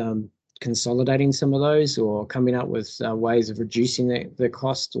with consolidating some of those, or coming up with ways of reducing the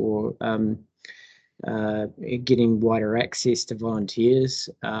cost, or getting wider access to volunteers,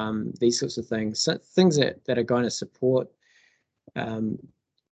 these sorts of things. So things that are going to support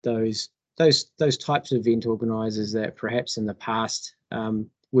those types of event organisers that perhaps in the past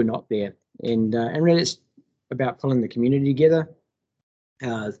were not there. And really it's about pulling the community together,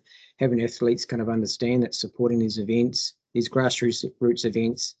 having athletes kind of understand that supporting these events, these grassroots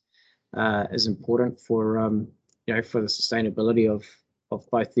events, is important for for the sustainability of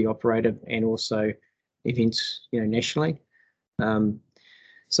both the operator and also events nationally.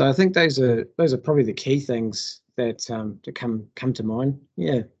 So I think those are probably the key things that to come to mind.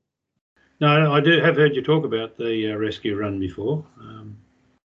 Yeah. No, I have heard you talk about the rescue run before,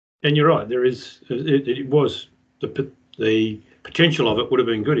 and you're right. There is it was the potential of it would have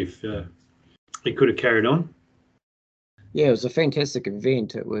been good if it could have carried on. Yeah, it was a fantastic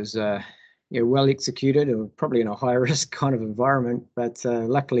event. It was well executed, and probably in a high risk kind of environment. But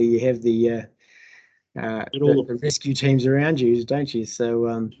luckily, you have the rescue teams around you, don't you? So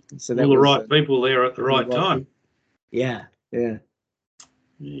all the right people there at the right time. Yeah.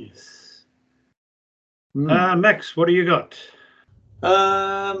 Yes. Max, what do you got?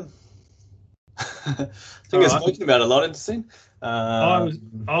 I think I've spoken about a lot interesting.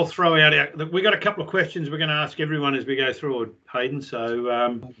 I'll throw out we got a couple of questions we're going to ask everyone as we go through it, Hayden. So,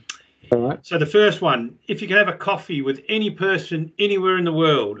 all right. So the first one: if you could have a coffee with any person anywhere in the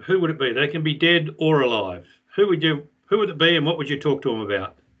world, who would it be? They can be dead or alive. Who would it be, and what would you talk to them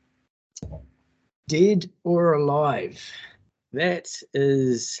about? Dead or alive? That's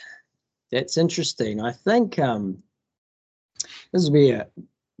interesting. I think this will be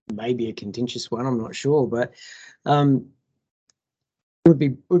maybe a contentious one. I'm not sure, but would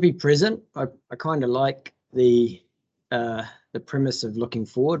be present. I kind of like the premise of looking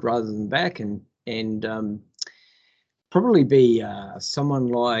forward rather than back, and probably be someone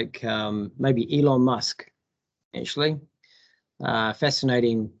like maybe Elon Musk. Actually,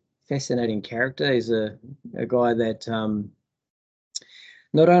 fascinating fascinating character. He's a guy that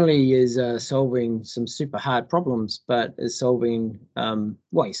not only is solving some super hard problems, but is solving,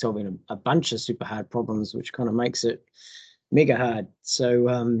 he's solving a bunch of super hard problems, which kind of makes it mega hard.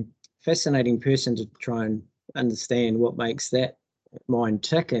 So fascinating person to try and understand what makes that mind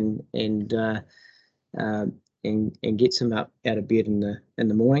tick and gets him up out of bed in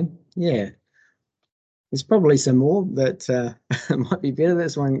the morning. Yeah. There's probably some more that might be better.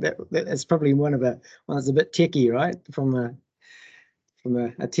 That's one that's probably one that's a bit techie, right? From a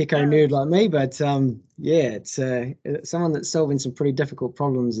techo nerd like me, but it's someone that's solving some pretty difficult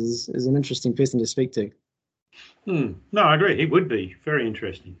problems is an interesting person to speak to. No, I agree. He would be very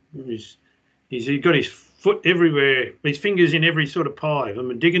interesting. He's got his foot everywhere, his fingers in every sort of pie. I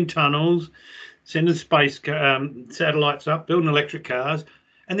mean, digging tunnels, sending space satellites up, building electric cars,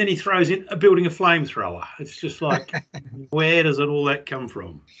 and then he throws in building a flamethrower. It's just like, where does all that come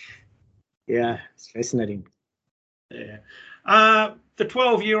from? Yeah, it's fascinating. Yeah. The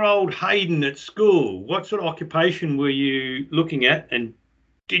 12-year-old Hayden at school, what sort of occupation were you looking at, and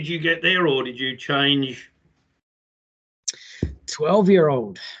did you get there or did you change?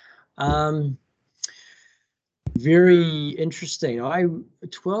 12-year-old. Very interesting.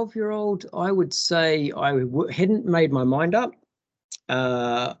 12-year-old, I would say hadn't made my mind up.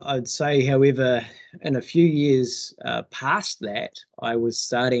 I'd say, however, in a few years past that, I was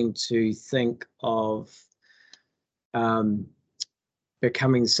starting to think of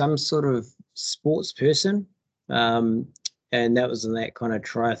becoming some sort of sports person. And that was in that kind of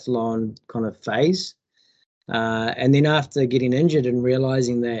triathlon kind of phase. And then after getting injured and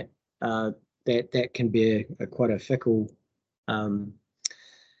realizing that that can be quite a fickle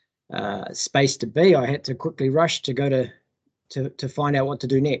space to be, I had to quickly rush to go to find out what to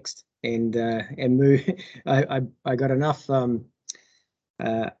do next and move. I got enough,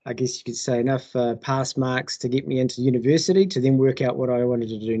 I guess you could say, enough pass marks to get me into university to then work out what I wanted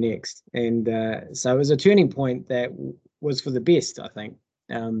to do next. And so it was a turning point that was for the best, I think.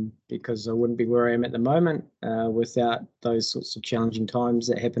 Because I wouldn't be where I am at the moment without those sorts of challenging times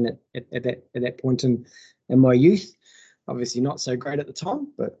that happened at that point in my youth. Obviously not so great at the time,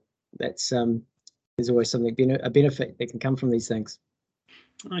 but that's there's always something, a benefit that can come from these things.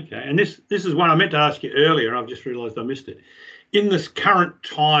 Okay, and this is one I meant to ask you earlier, and I've just realised I missed it. In this current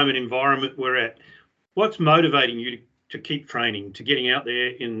time and environment we're at, what's motivating you to keep training, to getting out there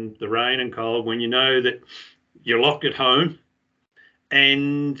in the rain and cold when you know that you're locked at home?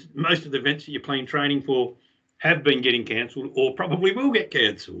 And most of the events that you're planning training for have been getting cancelled or probably will get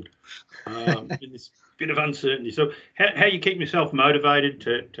cancelled in this bit of uncertainty. So how you keep yourself motivated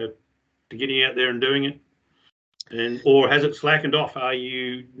to getting out there and doing it? Or has it slackened off? Are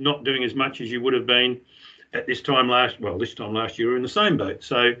you not doing as much as you would have been at this time last year you were in the same boat.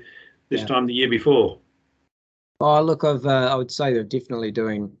 So this time the year before? Oh, look, I would say they're definitely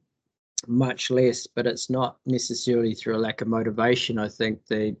doing much less, but it's not necessarily through a lack of motivation. I think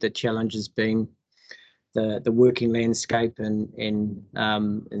the challenge has been the working landscape and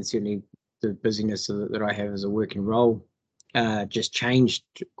certainly the busyness that I have as a working role just changed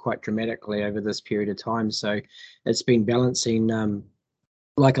quite dramatically over this period of time. So it's been balancing,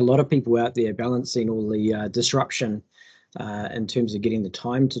 like a lot of people out there, balancing all the disruption in terms of getting the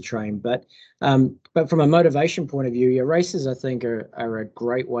time to train. But from a motivation point of view, your races, I think, are a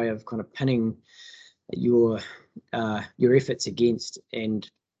great way of kind of pinning your efforts against. And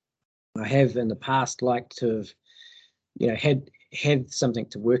I have in the past liked to have, had something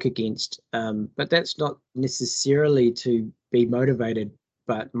to work against, but that's not necessarily to be motivated,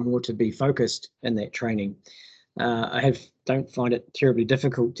 but more to be focused in that training. I don't find it terribly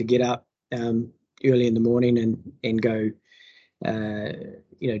difficult to get up early in the morning and go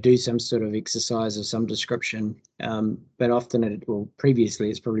do some sort of exercise of some description, but often previously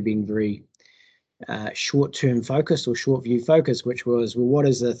it's probably been very short-term focused or short view focused, which was, well, what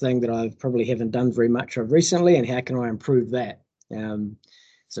is the thing that I probably haven't done very much of recently, and how can I improve that?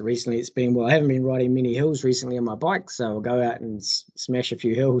 So recently it's been, well, I haven't been riding many hills recently on my bike, so I'll go out and smash a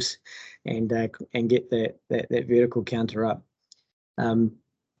few hills and get that vertical counter up.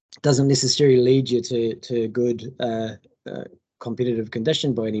 Doesn't necessarily lead you to good competitive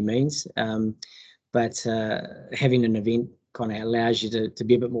condition by any means, but having an event kind of allows you to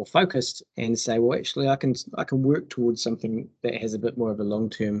be a bit more focused and say, well, actually I can work towards something that has a bit more of a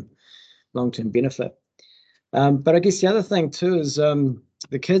long-term benefit. But I guess the other thing too is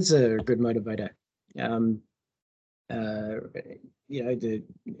the kids are a good motivator. The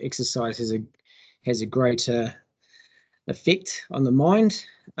exercise has a great effect on the mind.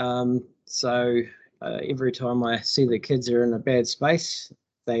 So every time I see the kids are in a bad space,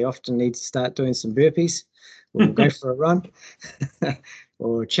 they often need to start doing some burpees, or go for a run,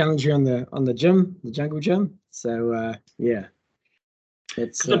 or challenge you on the jungle gym. So yeah,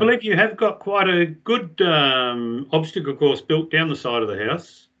 it's. I believe you have got quite a good obstacle course built down the side of the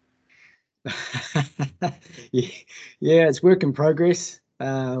house. Yeah, it's work in progress.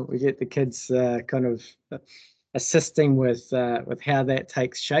 We get the kids kind of assisting with how that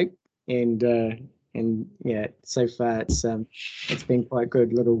takes shape, and yeah, so far it's been quite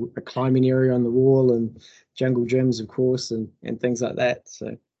good. A climbing area on the wall, and jungle gyms, of course, and things like that.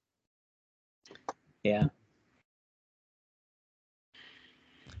 So yeah.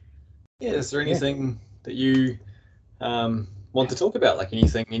 Yeah, is there anything that you want to talk about? Like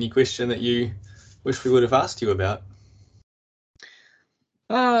any question that you wish we would have asked you about?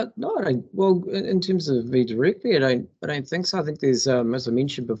 No, I don't. Well, in terms of me directly, I don't think so. I think there's, as I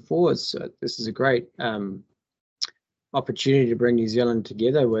mentioned before, this is a great opportunity to bring New Zealand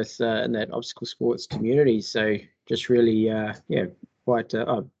together with in that obstacle sports community. So just really, quite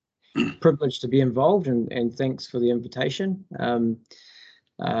privileged to be involved, and thanks for the invitation.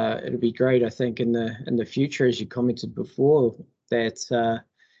 It'll be great, I think, in the future, as you commented before, that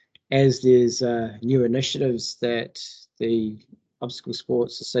as there's new initiatives that the Obstacle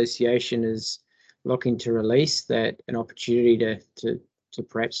Sports Association is looking to release, that an opportunity to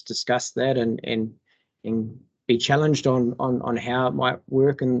perhaps discuss that and be challenged on how it might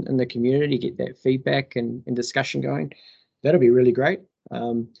work in the community, get that feedback and discussion going. That'll be really great.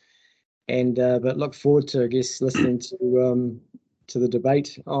 But look forward to, I guess, listening to the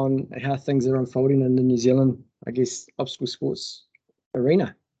debate on how things are unfolding in the New Zealand, I guess, obstacle sports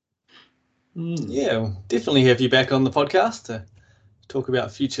arena. Yeah, we'll definitely have you back on the podcast to talk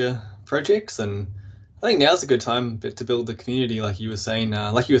about future projects, and I think now's a good time to build the community, like you were saying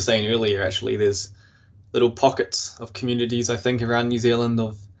earlier. Actually, there's little pockets of communities, I think, around New Zealand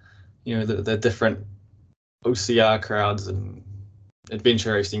of, the different OCR crowds and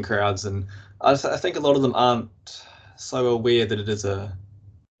adventure racing crowds, and I think a lot of them aren't so aware that it is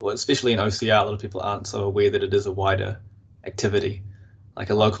especially in OCR, a lot of people aren't so aware that it is a wider activity.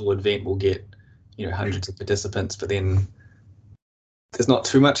 Like a local event will get, hundreds of participants, but then there's not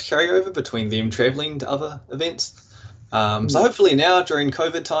too much carryover between them traveling to other events. So hopefully now, during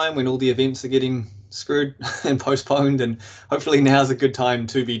COVID time, when all the events are getting screwed and postponed, and hopefully now's a good time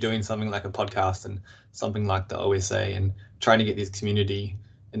to be doing something like a podcast and something like the OSA, and trying to get these community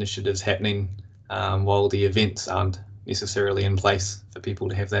initiatives happening while the events aren't necessarily in place for people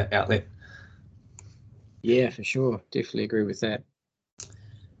to have that outlet. Yeah, for sure. Definitely agree with that.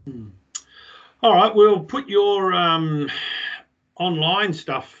 All right, we'll put your online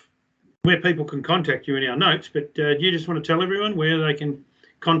stuff where people can contact you in our notes, but do you just want to tell everyone where they can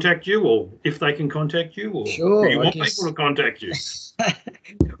contact you, or if they can contact you, or sure, do you want people to contact you?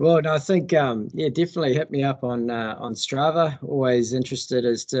 Well, no, I think definitely hit me up on Strava. Always interested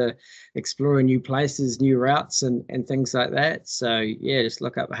as to exploring new places, new routes, and things like that. So yeah, just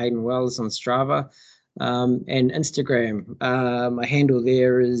look up Hayden Wells on Strava, and Instagram. My handle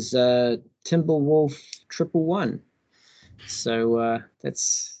there is Timberwolf111. So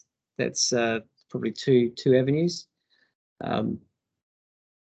that's probably two avenues.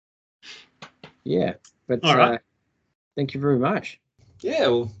 Yeah, but all right. Thank you very much. Yeah,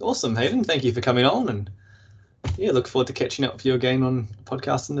 well, awesome, Hayden. Thank you for coming on, and yeah, look forward to catching up with you again on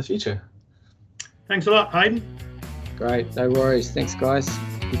podcasts in the future. Thanks a lot, Hayden. Great, no worries. Thanks, guys.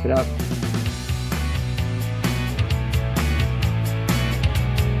 Keep it up.